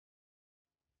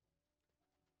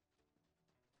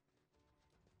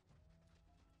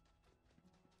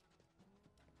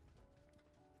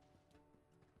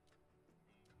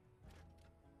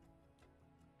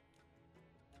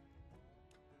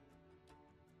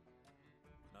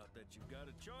Not that you've got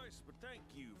a choice, but thank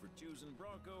you for choosing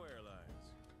Bronco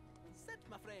Airlines. Sit,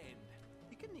 my friend.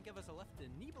 You couldn't give us a lift to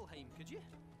Nibelheim, could you?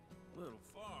 A little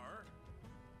far,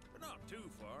 but not too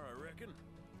far, I reckon.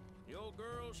 The old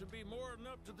girl should be more than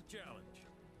up to the challenge.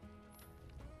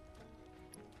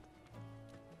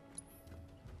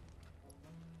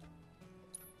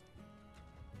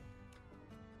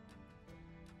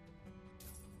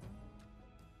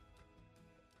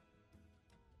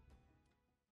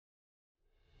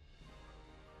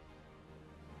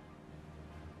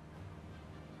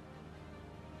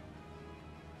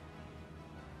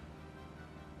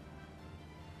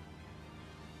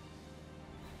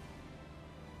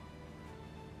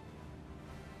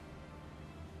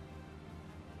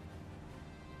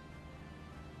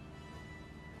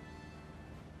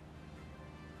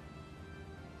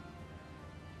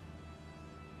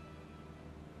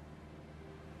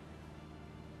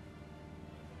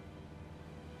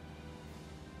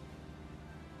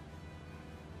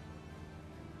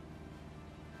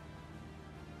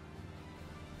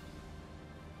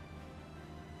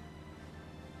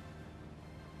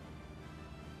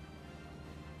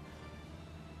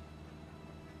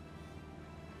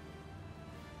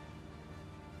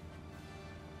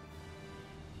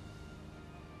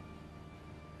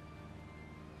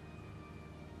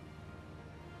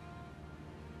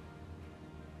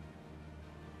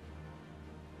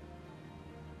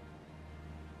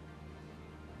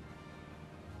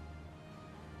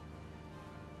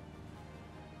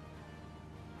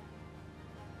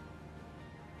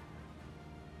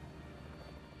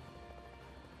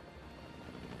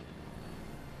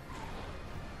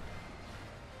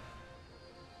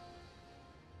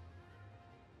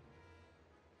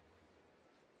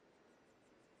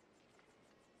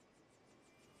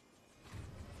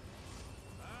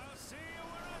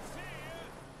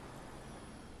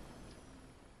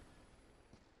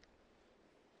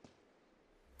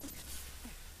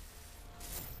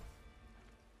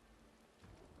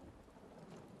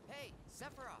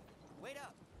 Sephiroth, wait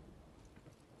up!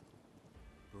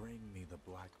 Bring me the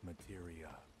black materia.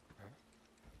 Huh?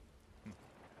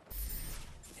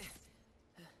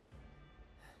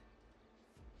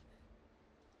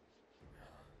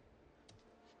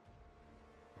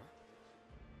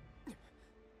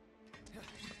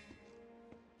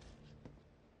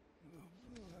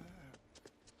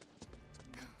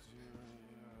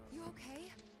 You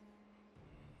okay?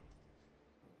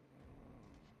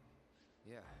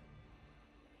 Yeah.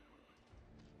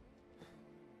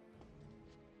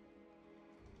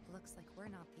 Looks like we're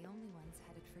not the only ones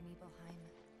headed for Nibelheim.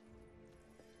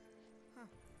 Huh.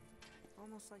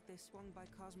 Almost like they swung by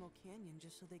Cosmo Canyon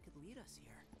just so they could lead us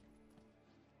here.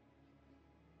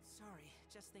 Sorry,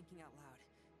 just thinking out loud.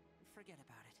 Forget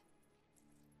about it.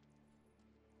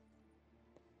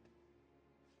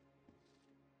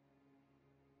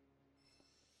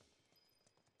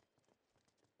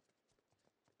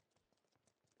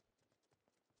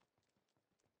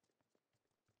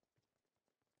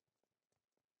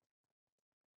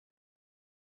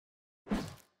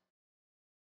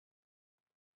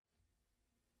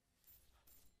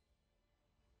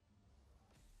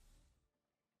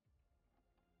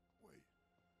 Wait,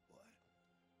 what?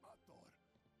 I thought...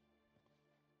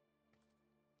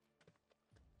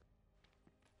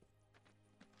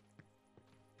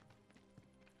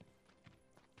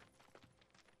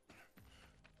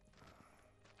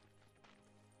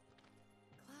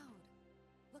 Cloud,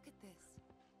 look at this.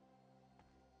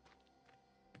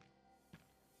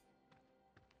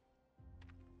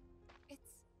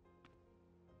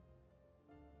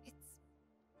 It's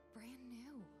brand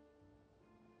new.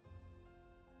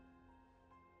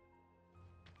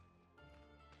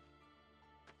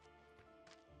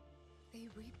 They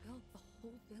rebuilt the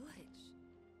whole village.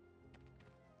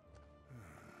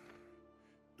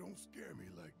 Don't scare me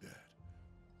like that.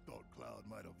 Thought Cloud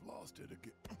might have lost it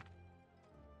again.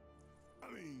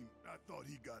 I mean, I thought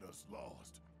he got us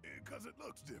lost, because it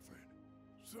looks different.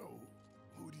 So,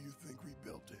 who do you think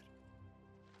rebuilt it?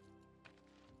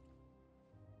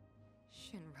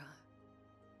 Shinra.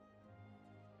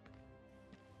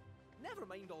 Never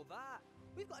mind all that.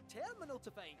 We've got a terminal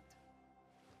to find.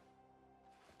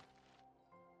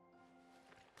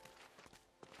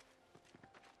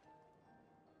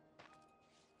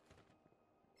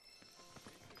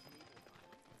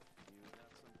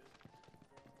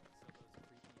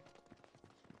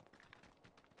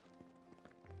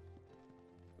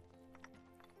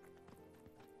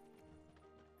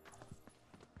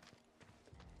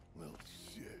 Well,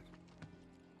 shit.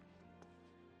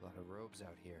 A lot of robes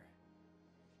out here.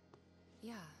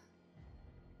 Yeah.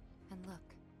 And look.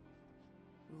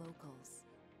 Locals.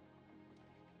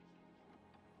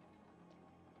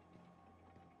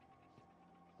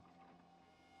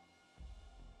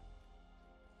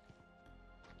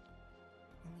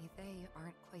 they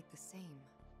aren't quite the same,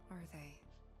 are they?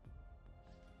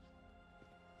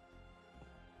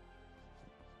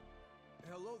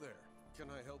 Hello there. Can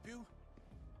I help you?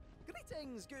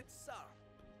 Greetings, good sir.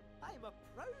 I am a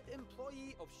proud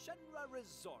employee of Shinra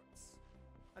Resorts.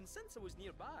 And since I was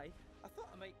nearby, I thought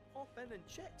I might pop in and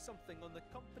check something on the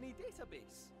company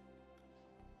database.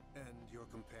 And your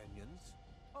companions?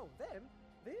 Oh, them?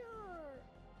 They are...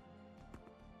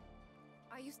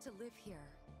 I used to live here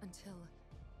until,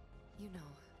 you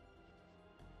know.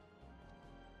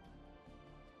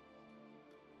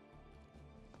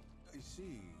 I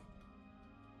see.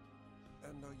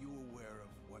 And are you aware of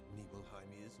what Nibelheim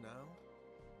is now?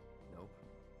 Nope.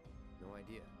 No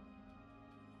idea.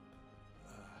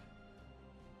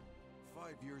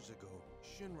 5 years ago,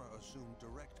 Shinra assumed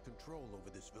direct control over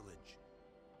this village.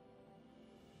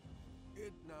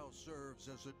 It now serves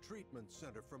as a treatment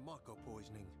center for Mako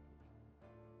poisoning.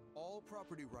 All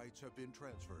property rights have been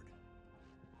transferred.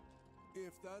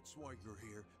 If that's why you're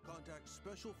here, contact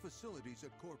Special Facilities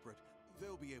at Corporate.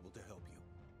 They'll be able to help you.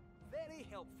 very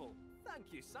helpful. Thank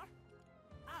you, sir.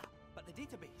 Ah, but the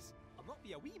database. I'll not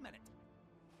be a wee minute.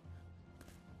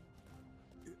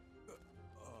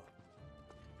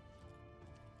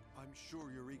 I'm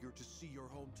sure you're eager to see your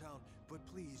hometown, but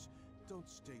please, don't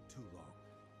stay too long.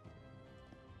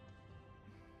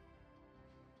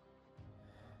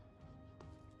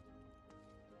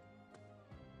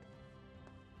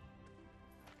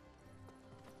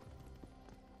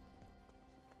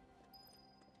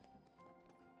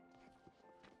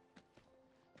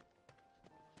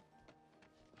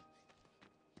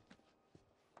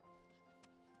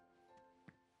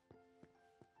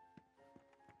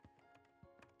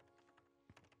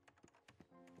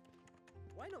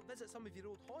 Why not visit some of your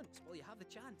old haunts while you have the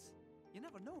chance? You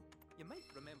never know. You might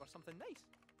remember something nice.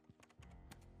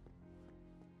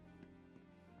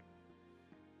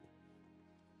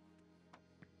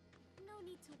 No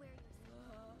need to wear your...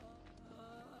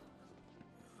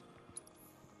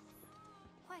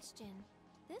 Question.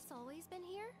 This always been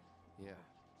here? Yeah.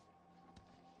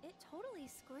 It totally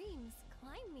screams,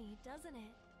 climb me, doesn't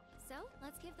it? So,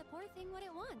 let's give the poor thing what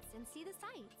it wants and see the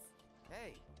sights.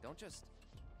 Hey, don't just...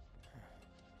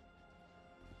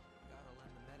 Gotta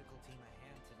lend the medical team a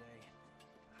hand today.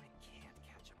 I can't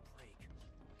catch a break.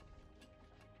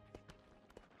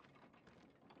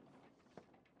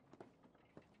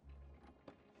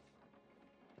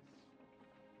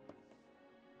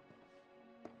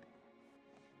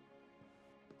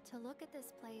 To look at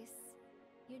this place,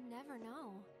 you'd never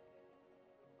know.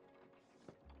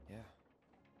 Yeah.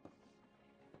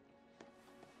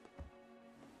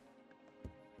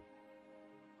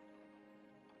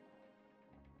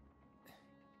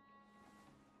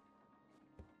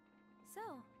 So,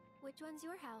 which one's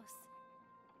your house?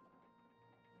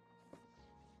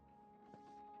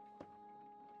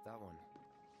 That one.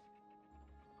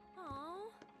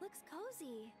 Aw, looks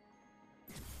cozy.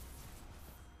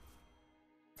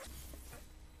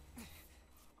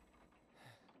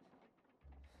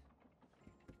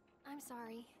 I'm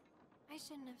sorry. I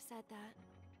shouldn't have said that.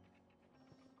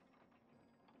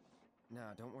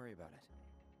 Nah, don't worry about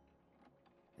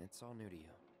it. It's all new to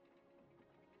you.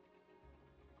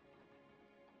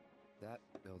 That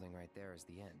building right there is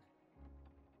the inn,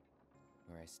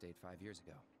 where I stayed 5 years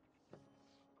ago.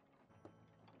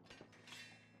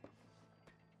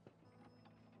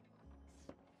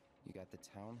 You got the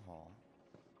town hall,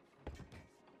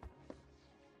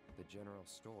 the general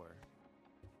store,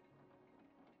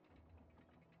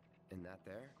 and that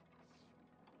there,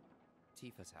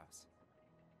 Tifa's house.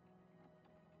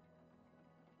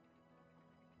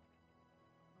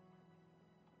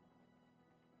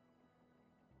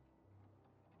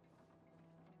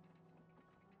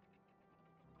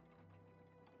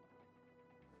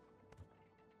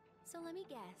 So let me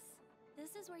guess.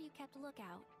 This is where you kept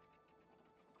lookout.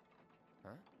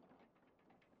 Huh?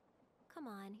 Come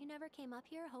on, you never came up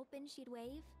here hoping she'd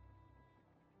wave?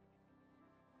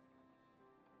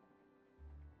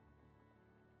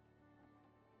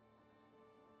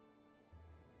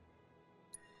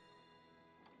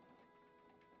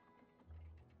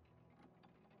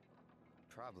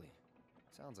 Probably.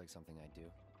 Sounds like something I'd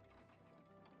do.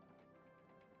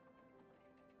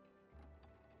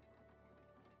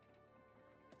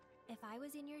 If I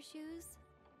was in your shoes,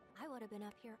 I would have been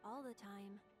up here all the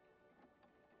time.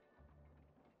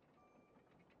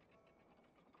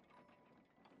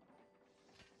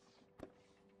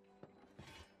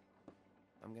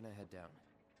 I'm gonna head down.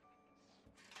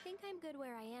 Think I'm good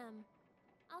where I am.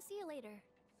 I'll see you later.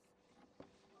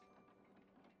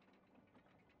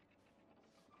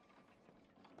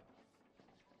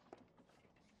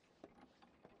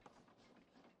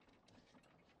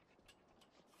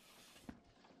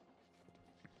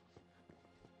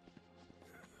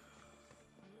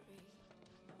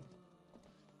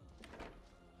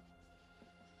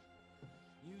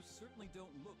 certainly don't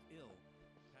look ill.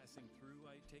 Passing through,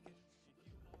 I take it?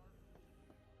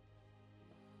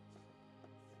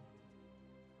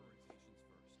 Hurricanes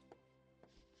first.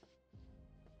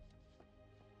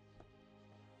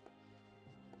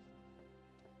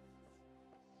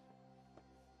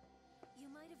 You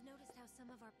might have noticed how some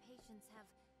of our patients have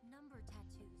number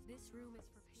tattoos. This room is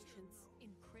for patients in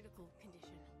critical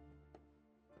condition.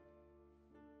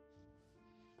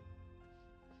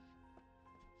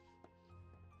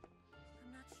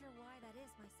 I'm not sure why that is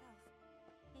myself.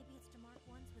 Maybe it's to mark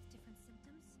ones with different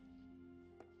symptoms?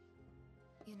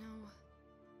 You know...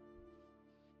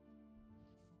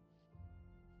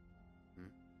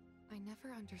 I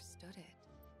never understood it.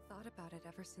 Thought about it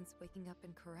ever since waking up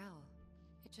in Corral.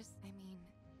 It just, I mean,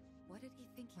 what did he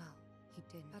think? Well, he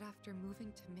didn't. But after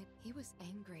moving to he was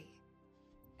angry.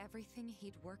 Everything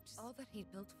he'd worked, all that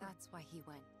he'd built, that's why he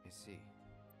went. I see.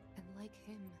 And like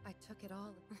him, I took it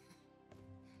all.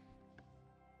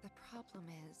 The problem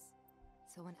is,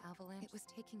 so an avalanche, it was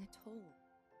taking a toll.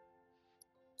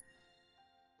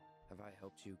 Have I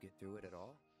helped you get through it at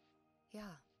all?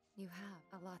 Yeah, you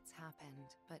have. A lot's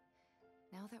happened, but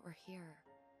now that we're here,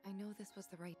 I know this was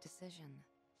the right decision.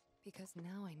 Because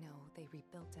now I know they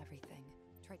rebuilt everything.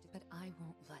 But I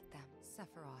won't let them.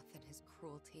 Sephiroth and his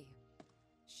cruelty.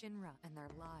 Shinra and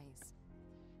their lies.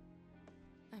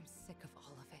 I'm sick of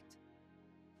all of it.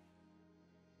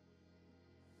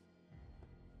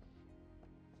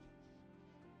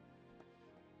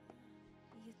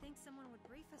 You'd think someone would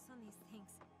brief us on these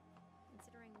things,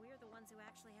 considering we're the ones who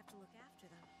actually have to look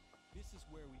after them. This is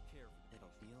where we care for them.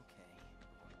 It'll be okay.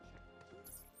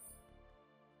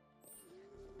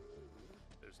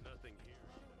 There's nothing here.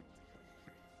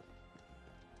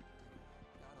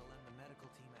 Gotta lend the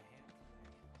medical team a hand.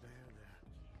 There.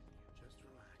 Just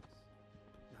relax.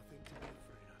 Nothing to be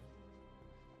afraid of.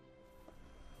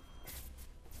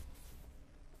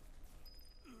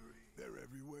 They're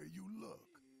everywhere you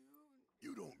look.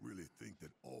 You don't really think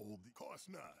that all the... Course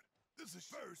not. This is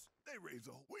first. They raise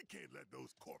a... We can't let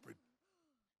those corporate...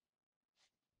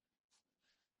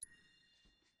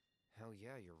 Hell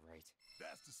yeah, you're right.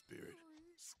 That's the spirit.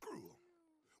 Screw them.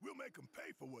 We'll make them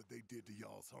pay for what they did to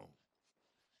y'all's home.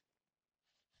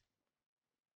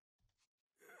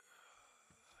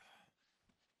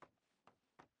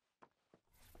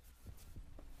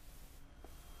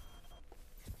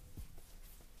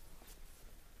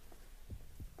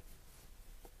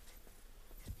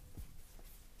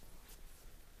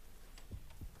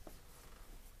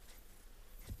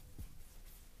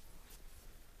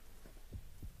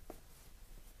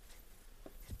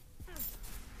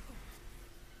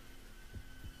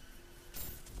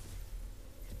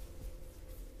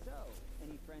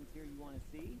 Friends here you want to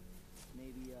see?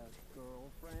 Maybe a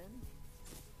girlfriend?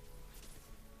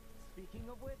 Speaking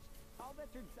of which, I'll bet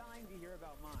you're dying to hear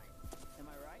about mine.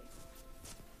 Am I right?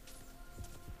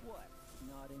 What?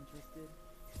 Not interested?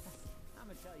 I'm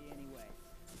gonna tell you anyway.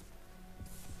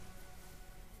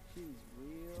 She's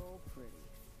real pretty.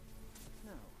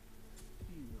 No,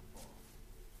 beautiful.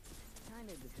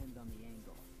 Kinda depends on the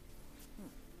angle.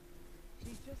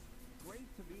 She's just great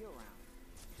to be around.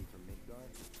 She from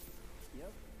Midgard?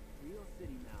 Yep, real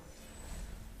city mouse.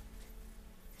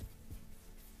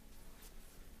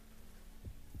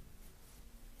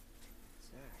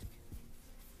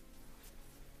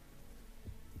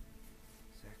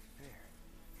 Zack Fair.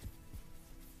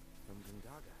 From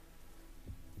Gundaga.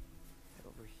 Head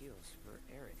over heels for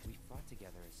Eric. We fought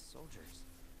together as soldiers.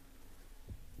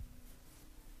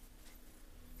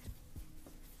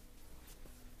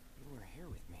 You were here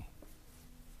with me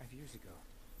 5 years ago.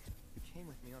 You came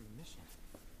with me on the mission.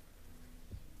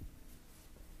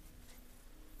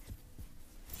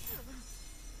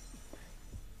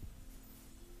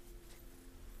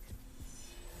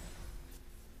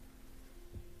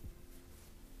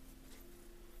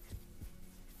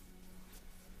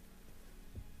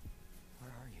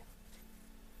 Where are you?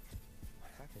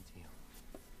 What happened to you?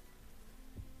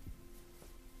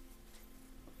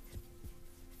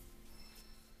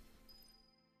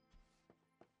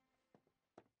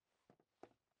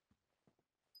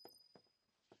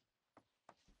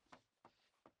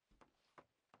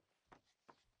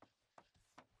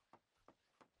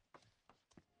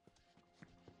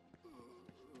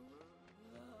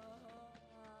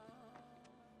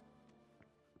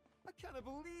 I can't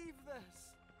believe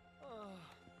this!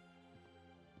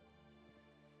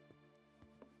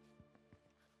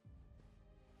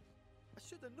 I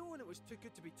should have known it was too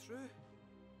good to be true.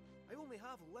 I only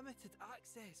have limited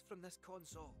access from this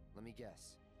console. Let me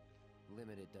guess.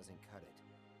 Limited doesn't cut it.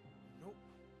 Nope.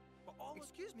 But all...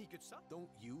 Excuse me, good sir. Don't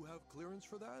you have clearance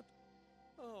for that?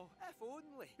 Oh, if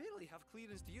only. Barely have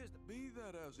clearance to use them. Be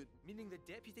that as it... Meaning the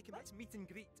deputy commits meet and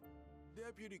greet.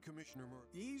 Deputy Commissioner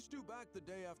he's due back the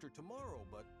day after tomorrow,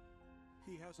 but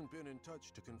he hasn't been in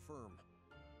touch to confirm.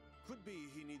 Could be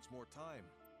he needs more time.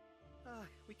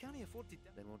 We can't afford to...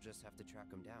 Then we'll just have to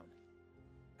track him down.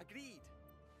 Agreed.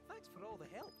 Thanks for all the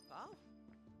help, pal.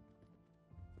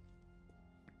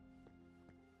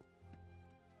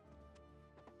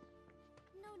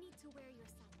 No need to wear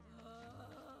yourself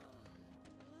out.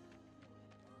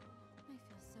 I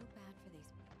feel so bad for these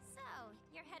people. So,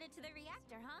 you're headed to the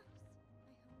reactor, huh?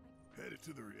 Headed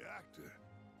to the reactor?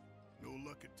 No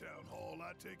luck at Town Hall,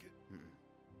 I take it?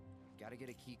 Gotta get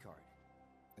a key card.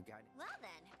 A guy... Well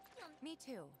then, Me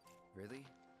too. Really?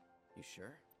 You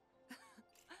sure?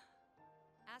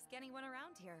 Ask anyone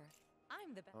around here.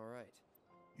 I'm the best. All right.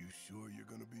 You sure you're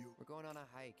gonna be... We're going on a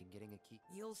hike and getting a key...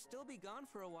 You'll still be gone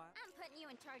for a while. I'm putting you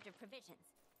in charge of provisions.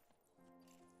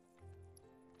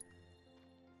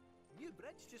 New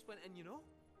bridge just went in, you know?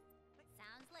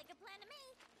 Sounds like a plan to me.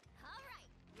 All right,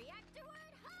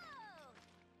 reactorward ho!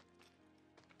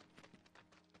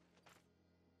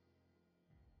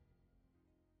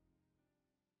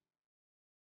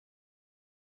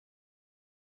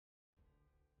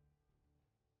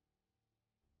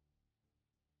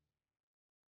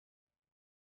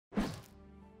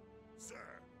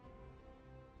 Sir,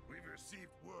 we've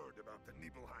received word about the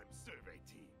Nibelheim survey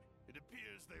team. It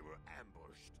appears they were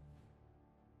ambushed.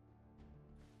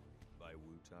 By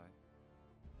Wu Tai?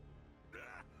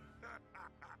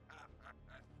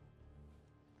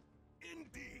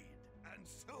 Indeed, and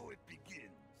so it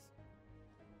begins.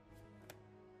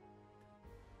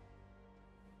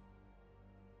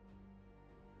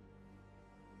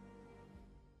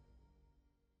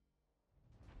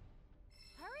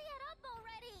 Hurry it up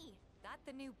already! That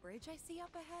the new bridge I see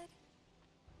up ahead?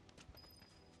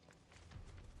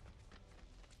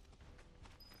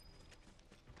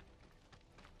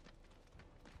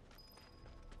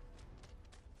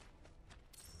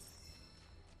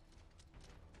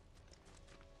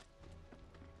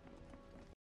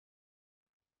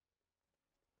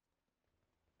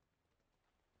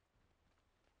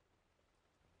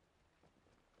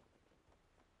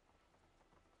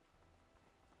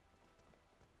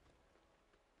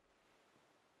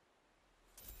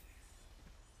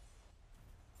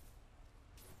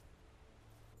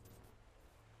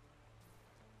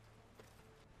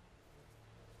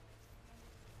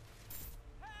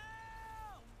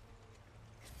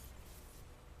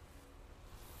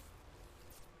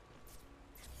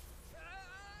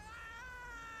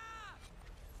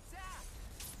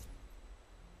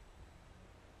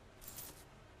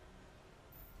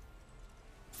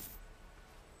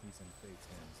 He's in Fate's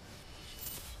hands now.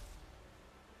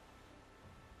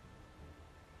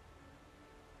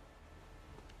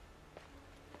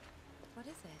 What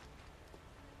is it?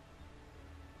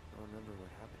 I remember what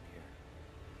happened here.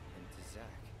 And to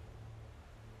Zack.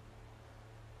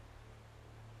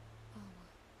 Oh.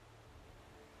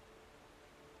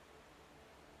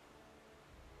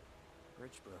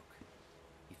 Bridge broke.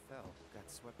 He fell, got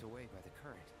swept away by the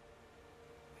current.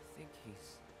 I think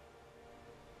he's...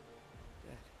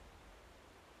 dead.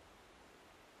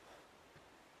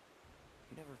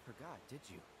 You never forgot, did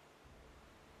you?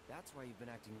 That's why you've been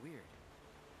acting weird.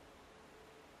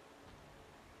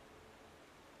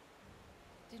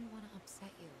 Didn't want to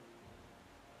upset you.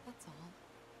 That's all.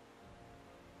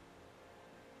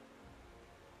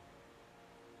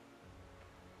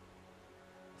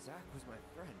 Zack was my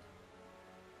friend.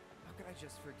 How could I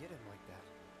just forget him like that?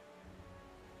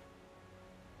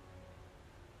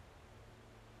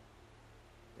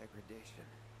 Degradation.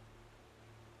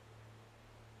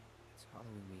 It's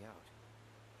hollowing me out,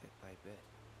 bit by bit.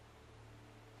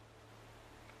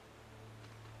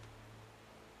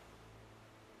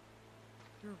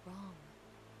 You're wrong.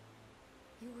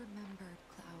 You remembered,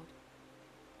 Cloud.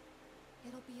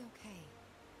 It'll be okay.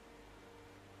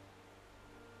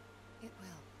 It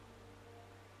will.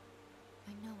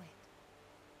 I know it.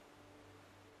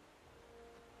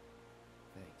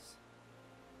 Thanks.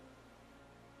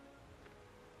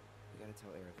 We gotta tell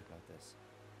Eric about this.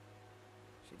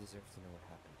 She deserves to know what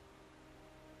happened.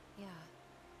 Yeah.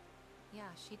 Yeah,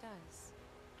 she does.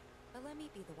 But let me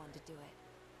be the one to do it.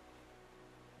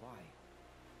 Why?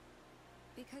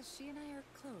 Because she and I are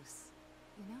close,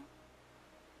 you know?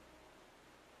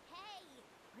 Hey,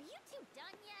 are you two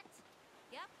done yet?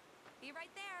 Yep, be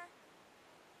right there.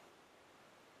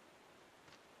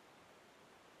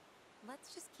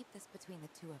 Let's just keep this between the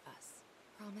two of us.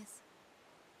 Promise?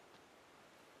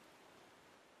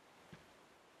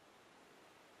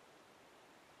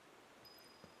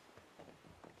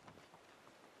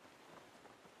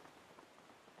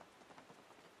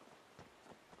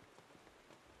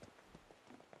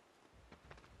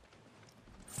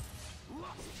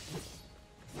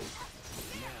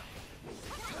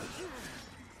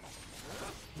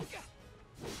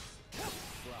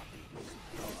 Floppy.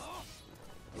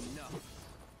 Enough.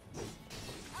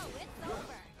 Oh, it's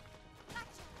over.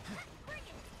 Gotcha. Bring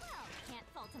it. Well, can't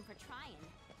fault him for trying.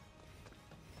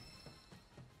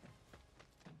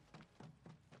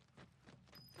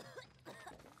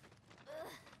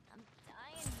 Ugh, I'm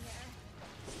dying here.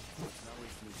 Not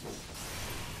waste any time.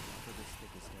 For this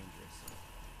stick is dangerous.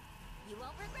 You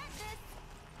won't regret this.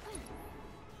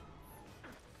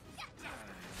 Gotcha.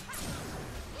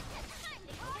 It's time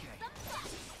to kick some butt.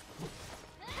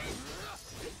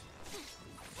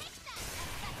 Take that,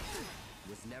 effective.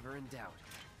 Was never in doubt.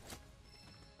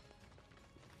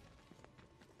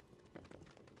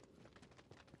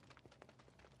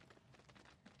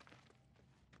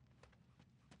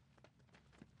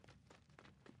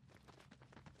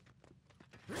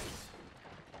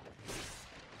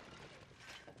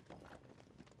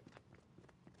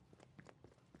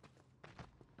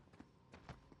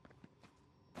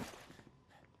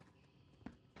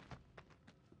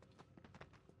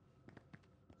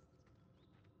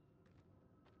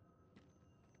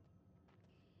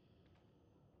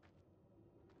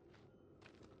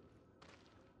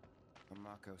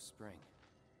 Mako Spring.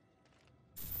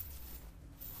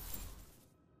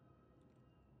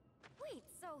 Wait,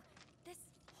 so this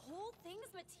whole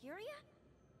thing's materia?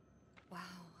 Wow,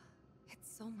 it's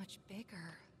so much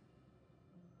bigger.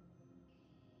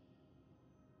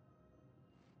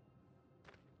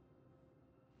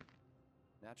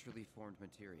 Naturally formed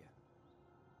materia.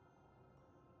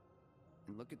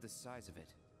 And look at the size of it.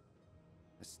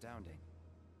 Astounding.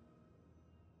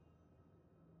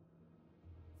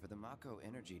 For the Mako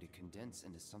energy to condense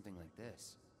into something like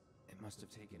this, it must have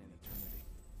taken an eternity.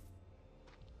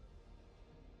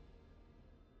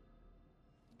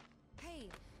 Hey,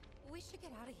 we should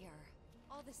get out of here.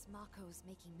 All this Mako's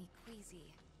making me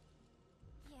queasy.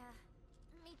 Yeah,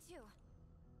 me too.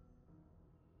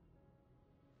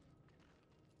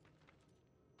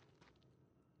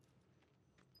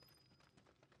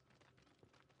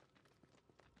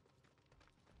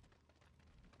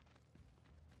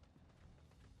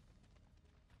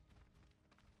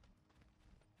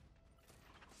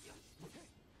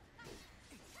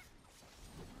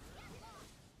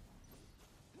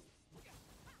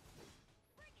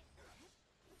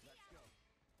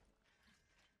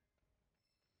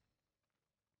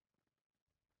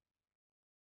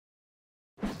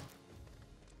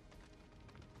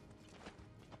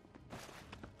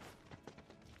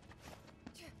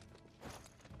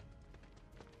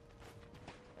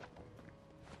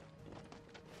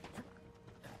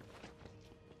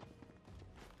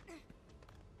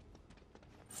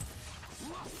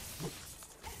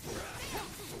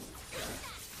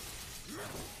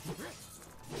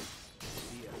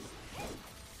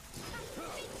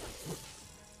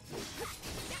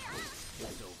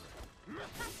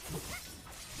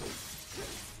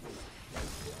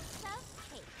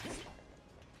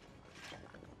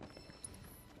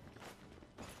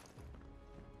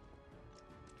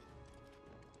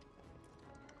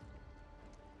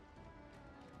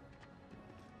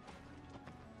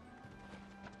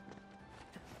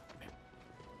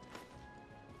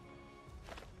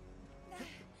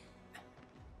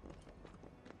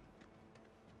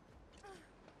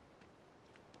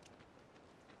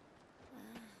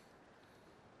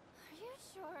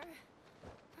 Sure,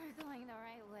 we're going the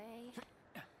right way.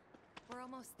 We're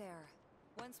almost there.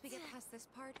 Once we get past this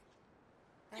part,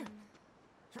 then...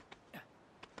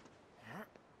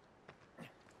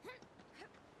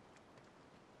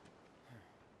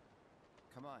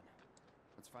 Come on.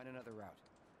 Let's find another route.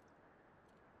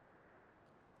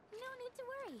 No need to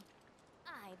worry.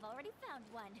 I've already found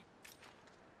one.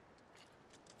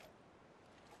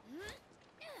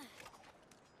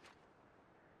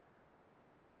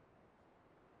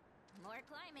 More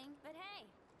climbing, but hey.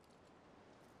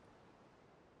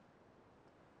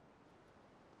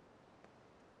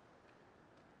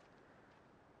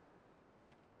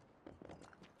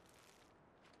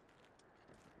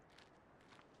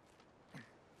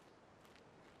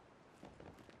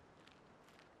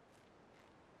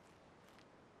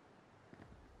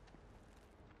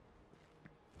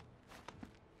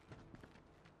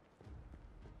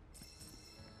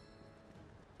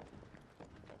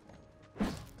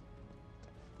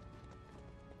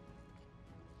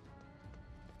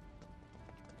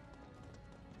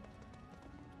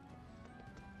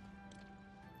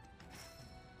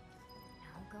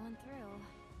 Going through.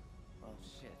 Oh,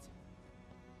 shit.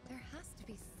 There has to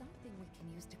be something we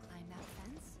can use to climb that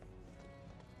fence.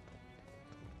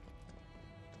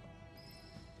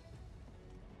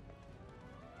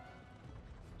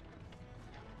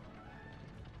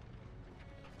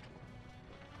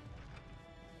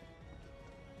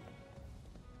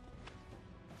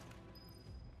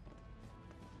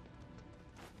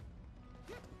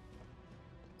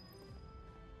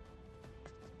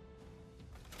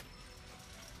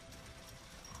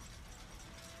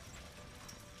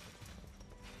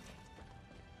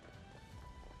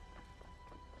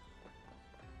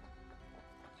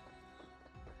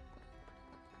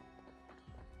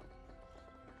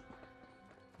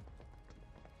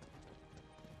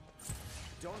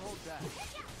 Don't hold back.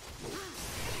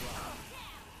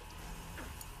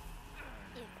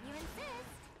 If you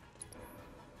insist.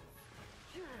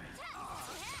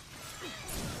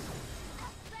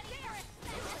 Ready for it,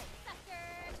 sucker!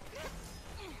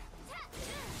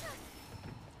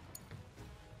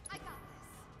 I got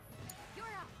this.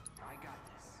 You're up. I got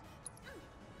this.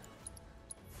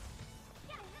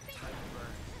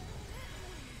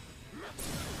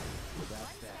 That's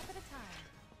One that. step at a time.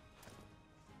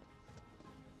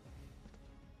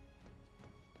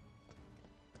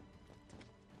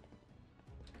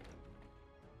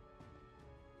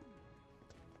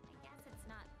 I guess it's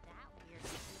not that weird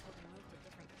for people to move to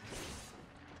different countries.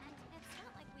 And it's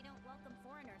not like we don't welcome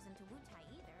foreigners into Wutai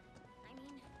either. I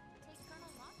mean, take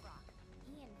Colonel Lockrock.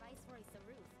 He and Viceroy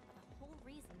Saruf are the whole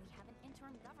reason we have an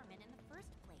interim government in the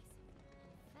first place.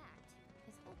 In fact,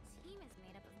 his whole team is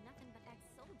made up of nothing but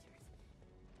ex-soldiers.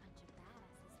 Bunch of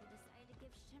badasses who decided to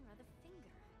give Shinra the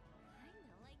finger.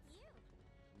 Kinda like you.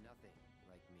 Nothing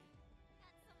like me.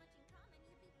 Got so much in common,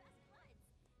 you'd be best buds.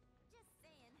 Just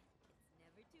saying, it's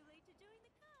never too late to join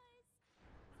the cause.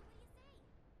 So what do you say?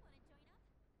 Want to join up? I'm dead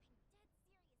serious, you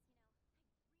know.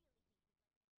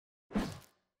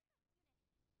 I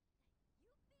really think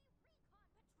you'd like UB Recon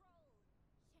Patrol!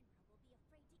 Shinra will be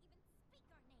afraid to even speak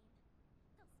our name.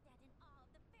 They'll stand in awe of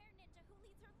the fair ninja who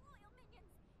leads her loyal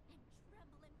minions, and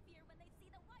tremble in fear when they see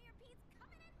the wire peas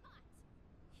coming in hot.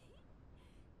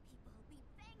 People will be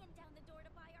banging down the door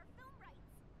to buy our film rights.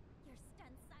 Your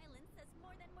stunned silence says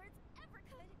more than words ever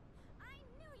could. I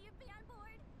knew you'd be on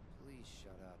board. Please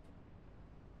shut up.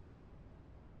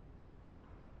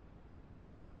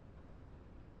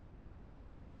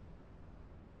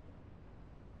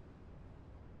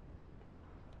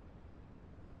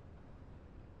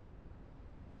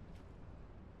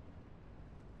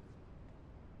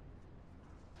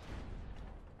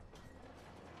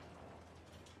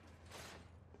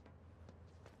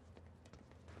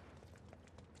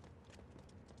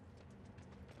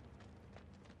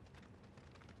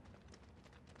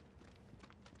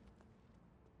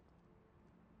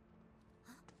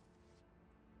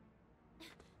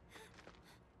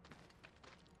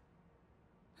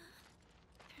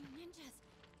 They're ninjas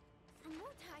from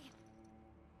Wutai.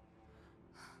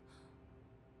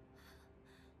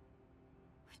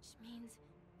 Which means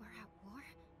we're at war?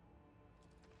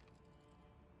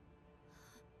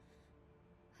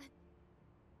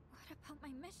 What about my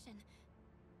mission?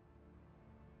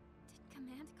 Did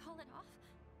Command call it off?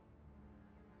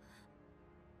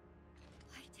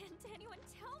 Why didn't anyone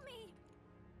tell me?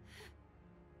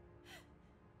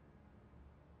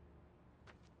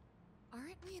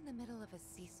 Aren't we in the middle of a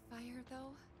ceasefire,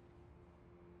 though?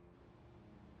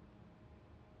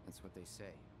 That's what they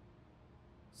say.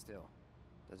 Still,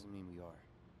 doesn't mean we are.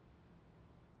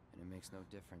 And it makes no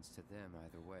difference to them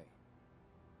either way.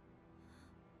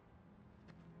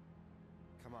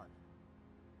 Come on.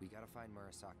 We gotta find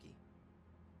Murasaki.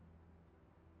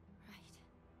 Right.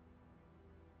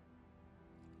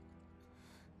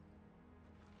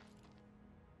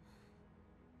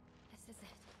 This is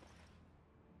it.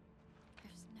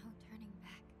 There's no turning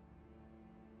back.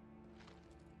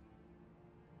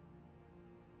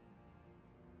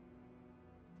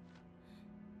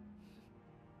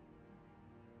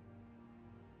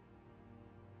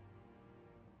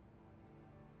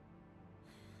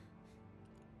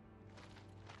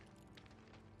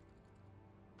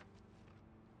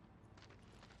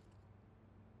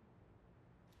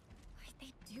 Why'd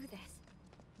they do this?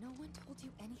 No one told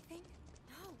you anything?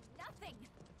 No, nothing!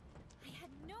 I had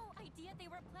no idea they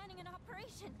were planning an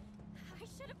operation. I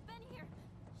should have been here.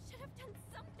 Should have done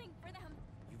something for them.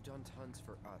 You've done tons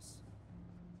for us.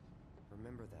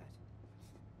 Remember that.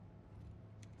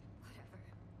 Whatever.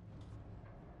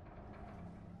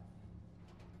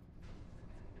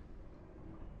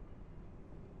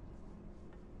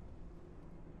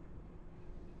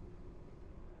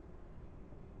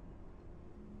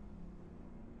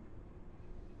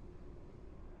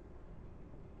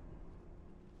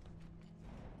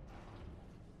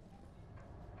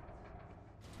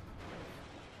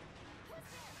 Who's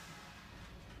there?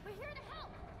 We're here to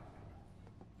help!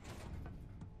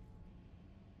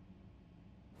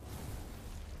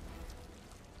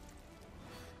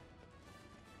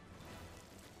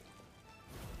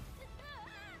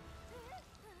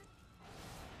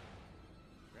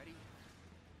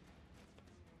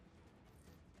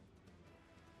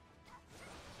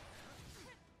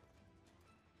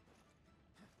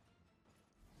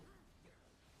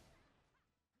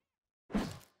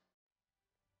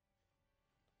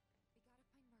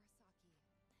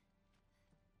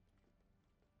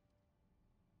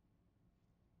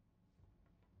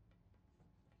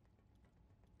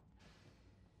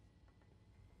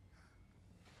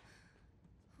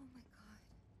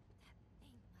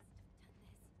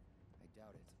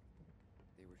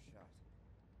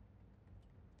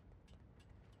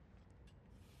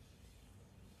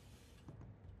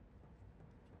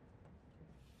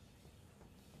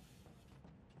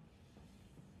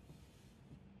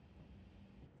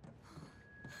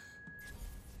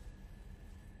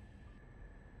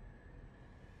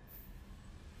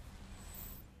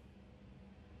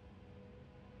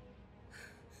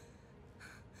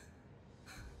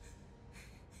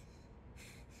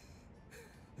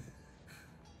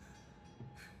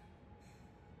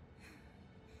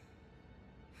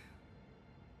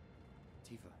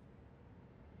 Tifa.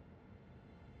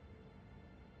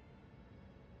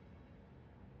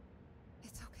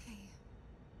 It's okay.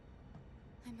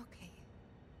 I'm okay.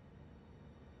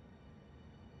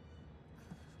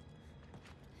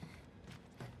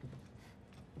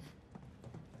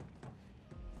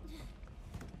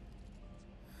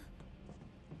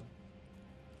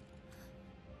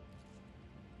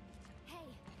 Hey,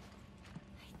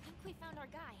 I think we found our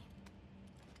guy.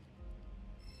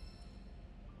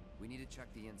 We need to check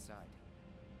the inside.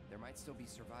 There might still be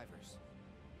survivors.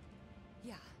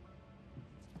 Yeah.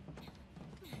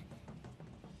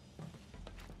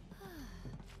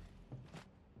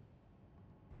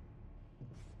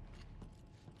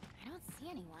 I don't see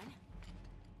anyone.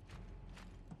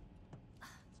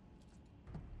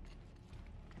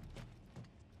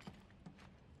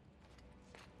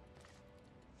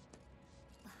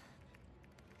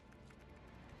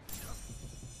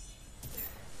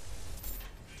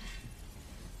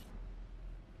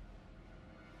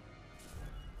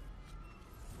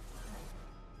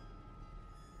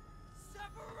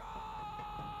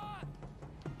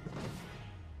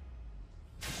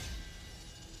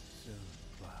 Soon,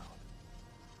 Cloud.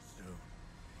 Soon.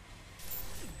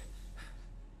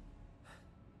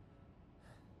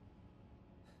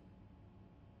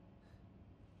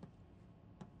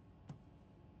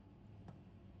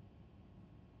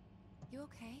 You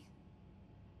okay?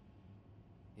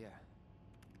 Yeah.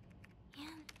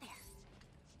 And there.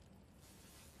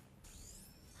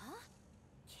 Huh?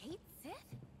 Kate Sith?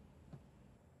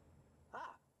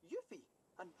 Ah, Yuffie!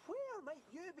 And where might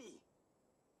you be?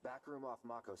 Back room off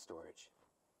Mako storage.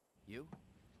 You?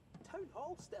 Town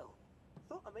Hall still.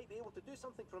 Thought I might be able to do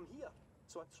something from here,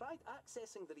 so I tried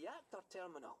accessing the reactor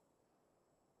terminal.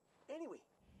 Anyway,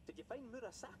 did you find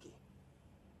Murasaki?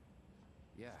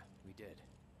 Yeah, we did.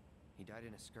 He died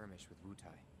in a skirmish with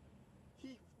Wutai.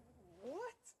 He...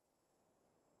 what?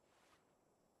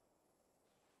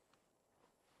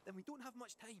 Then we don't have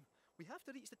much time. We have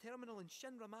to reach the terminal in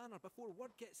Shinra Manor before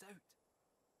word gets out.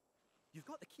 You've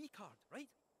got the key card, right?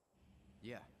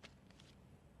 Yeah.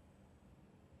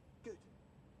 Good.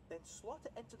 Then slot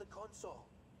it into the console.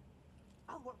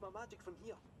 I'll work my magic from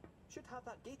here. Should have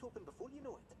that gate open before you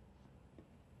know it.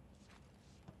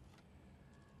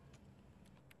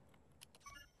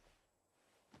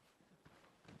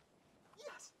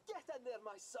 Yes! Get in there,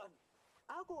 my son!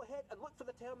 I'll go ahead and look for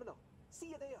the terminal. See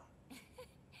you there.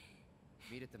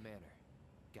 Meet at the manor.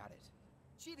 Got it.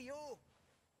 Cheerio!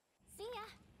 See ya!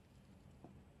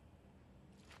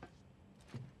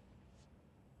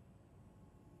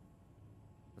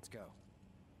 Let's go.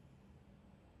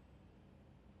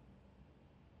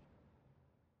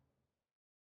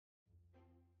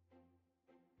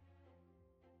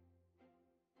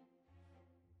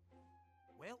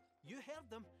 Well, you heard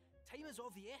them. Time is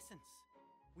of the essence.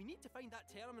 We need to find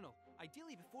that terminal,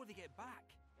 ideally before they get back.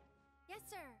 Yes,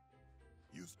 sir.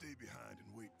 You stay behind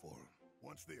and wait for them.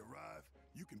 Once they arrive,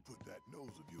 you can put that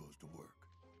nose of yours to work.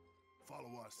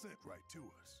 Follow our scent right to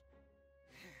us.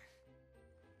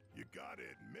 You gotta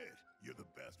admit, you're the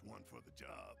best one for the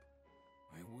job.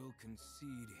 I will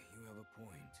concede you have a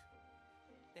point.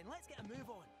 Then let's get a move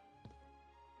on.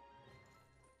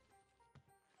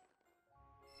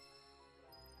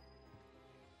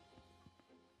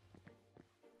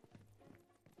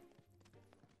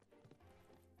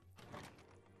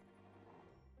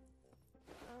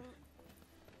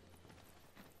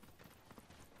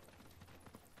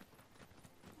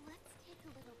 Let's take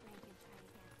a little break and try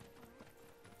again, alright?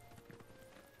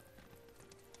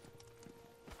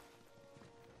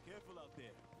 Careful out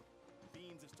there.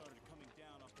 Fiends have started coming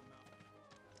down off the mountain.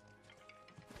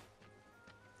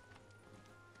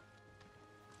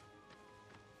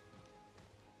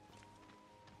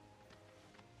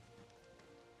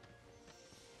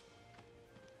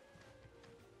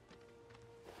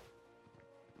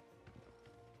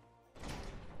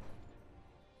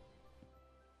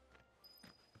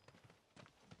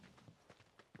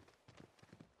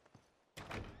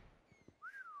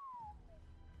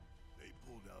 They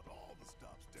pulled out all the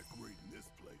stops decorating this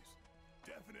place.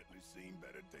 Definitely seen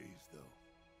better days, though.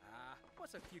 Ah,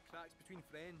 what's a few cracks between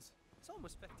friends? It's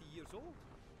almost 50 years old.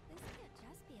 This can't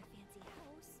just be a fancy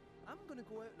house. I'm gonna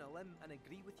go out on a limb and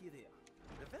agree with you there.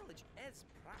 The village is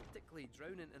practically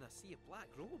drowning in a sea of black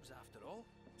robes, after all.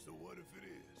 So what if it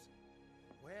is?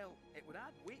 Well, it would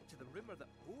add weight to the rumor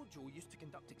that Hojo used to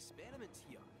conduct experiments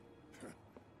here.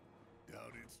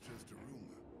 Doubt it's just a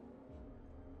rumor.